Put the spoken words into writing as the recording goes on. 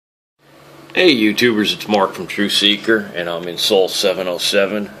Hey YouTubers, it's Mark from TruthSeeker, and I'm in Sol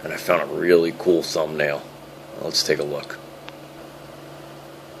 707, and I found a really cool thumbnail. Let's take a look.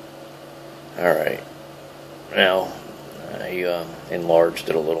 Alright, now I enlarged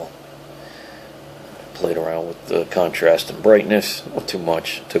it a little. Played around with the contrast and brightness, not too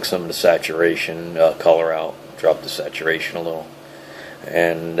much. Took some of the saturation color out, dropped the saturation a little.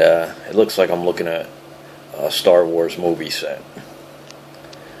 And it looks like I'm looking at a Star Wars movie set.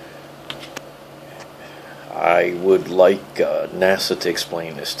 I would like NASA to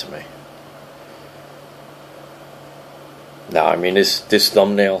explain this to me. Now, I mean, this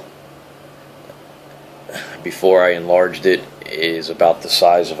thumbnail, before I enlarged it, is about the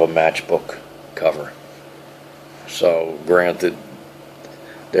size of a matchbook cover. So, granted,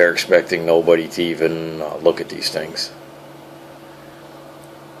 they're expecting nobody to even look at these things.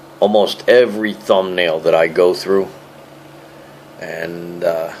 Almost every thumbnail that I go through, and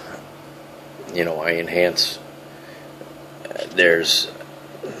I enhance, there's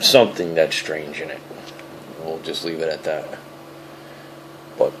something that's strange in it. We'll just leave it at that.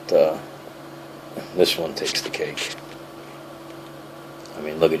 But this one takes the cake. I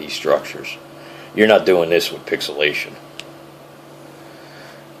mean, look at these structures. You're not doing this with pixelation.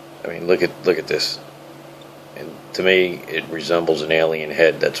 I mean, look at this. And to me, it resembles an alien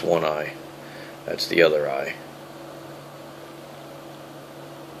head. That's one eye. That's the other eye.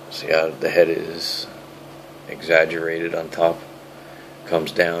 See how the head is exaggerated on top?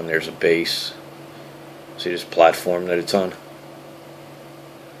 Comes down, there's a base. See this platform that it's on?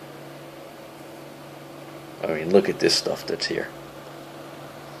 I mean, look at this stuff that's here.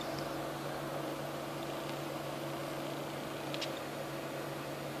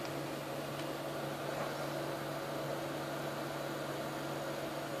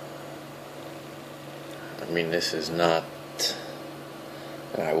 I mean, this is not...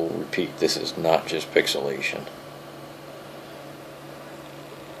 I will repeat, this is not just pixelation.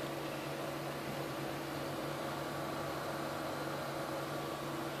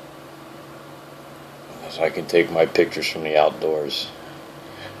 Because I can take my pictures from the outdoors,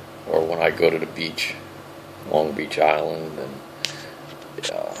 or when I go to the beach, Long Beach Island, and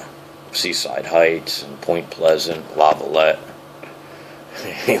Seaside Heights, and Point Pleasant, Lavalette.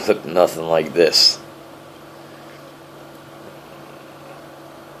 They look nothing like this.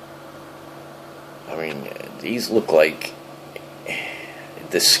 I mean, these look like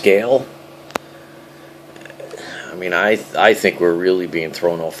the scale. I mean, I think we're really being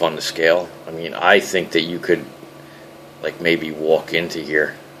thrown off on the scale. I mean, I think that you could, like, maybe walk into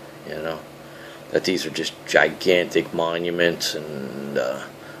here, that these are just gigantic monuments and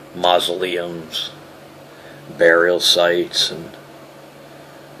mausoleums, burial sites, and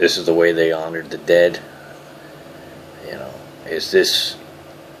this is the way they honored the dead. Is this,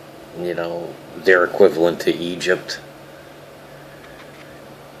 their equivalent to Egypt?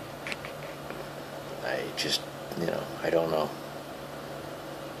 I don't know.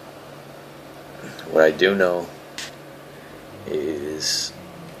 What I do know is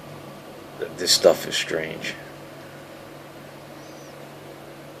that this stuff is strange.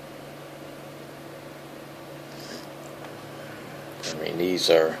 I mean, these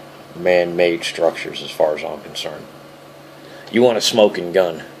are man-made structures as far as I'm concerned. You want a smoking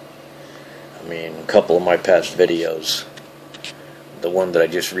gun? I mean, a couple of my past videos, the one that I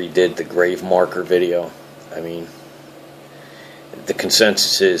just redid, the grave marker video, I mean, the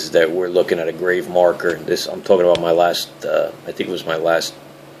consensus is that we're looking at a grave marker. I'm talking about my last, I think it was my last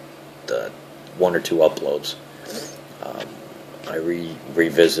one or two uploads. I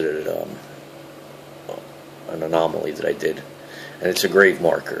revisited an anomaly that I did, and it's a grave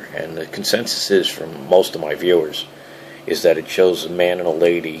marker. And the consensus is, from most of my viewers, is that it shows a man and a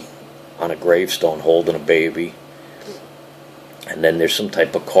lady on a gravestone holding a baby, and then there's some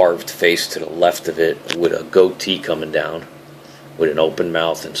type of carved face to the left of it with a goatee coming down, with an open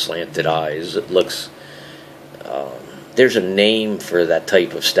mouth and slanted eyes. It looks, there's a name for that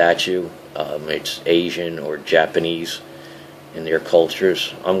type of statue. It's Asian or Japanese in their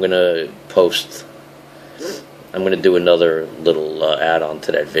cultures. I'm going to do another little add-on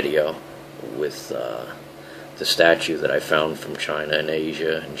to that video with the statue that I found from China and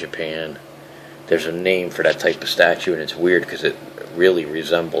Asia and Japan. There's a name for that type of statue, and it's weird because it really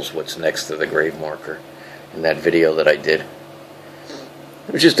resembles what's next to the grave marker in that video that I did.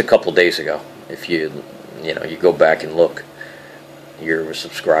 It was just a couple days ago. If you go back and look, you're a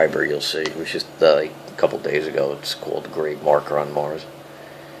subscriber, you'll see. It was just like a couple days ago. It's called the Grave Marker on Mars.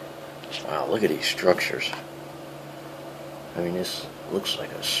 Wow, look at these structures. I mean, this looks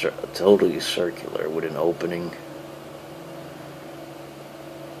like a totally circular with an opening.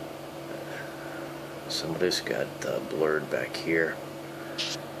 Some of this got blurred back here.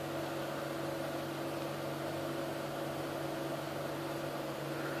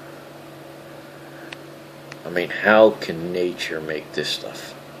 I mean, how can nature make this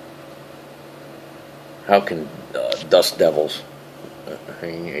stuff? How can dust devils,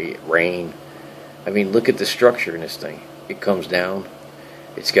 rain? I mean, look at the structure in this thing. It comes down.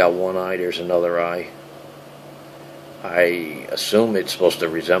 It's got one eye. There's another eye. I assume it's supposed to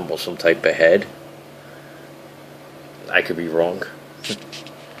resemble some type of head. I could be wrong.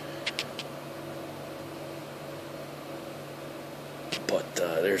 But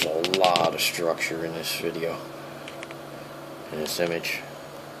there's a lot of structure in this video, in this image.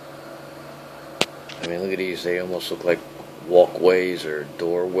 I mean, look at these. They almost look like walkways or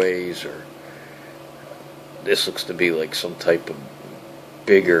doorways, or this looks to be like some type of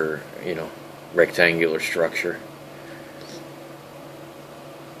bigger, you know, rectangular structure.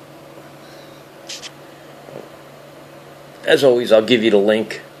 As always, I'll give you the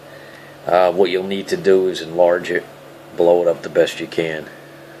link. What you'll need to do is enlarge it, blow it up the best you can,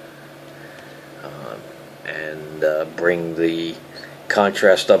 and bring the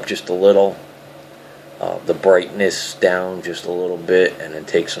contrast up just a little, the brightness down just a little bit, and then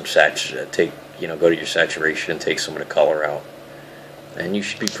take some go to your saturation and take some of the color out, and you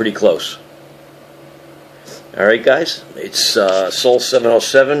should be pretty close. Alright guys, it's Soul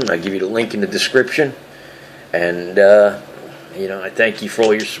 707. I'll give you the link in the description, and you know, I thank you for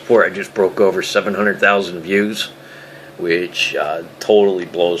all your support. I just broke over 700,000 views, which totally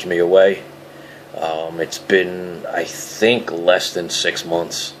blows me away. It's been, I think, less than 6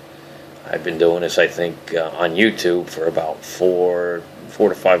 months. I've been doing this, I think, on YouTube for about 4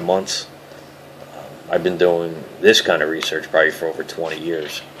 to 5 months. I've been doing this kind of research probably for over 20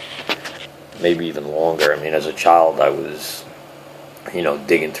 years, maybe even longer. I mean, as a child, I was, you know,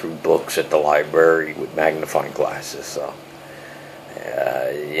 digging through books at the library with magnifying glasses. So,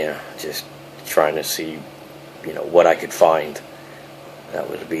 you know, just trying to see, you know, what I could find that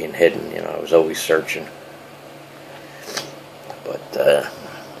was being hidden. You know, I was always searching. But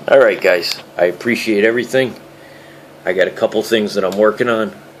alright guys, I appreciate everything. I got a couple things that I'm working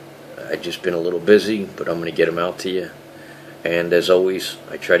on. I've just been a little busy, but I'm going to get them out to you. And as always,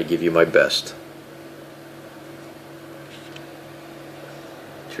 I try to give you my best.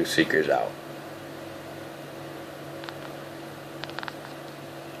 Truth Seekers out.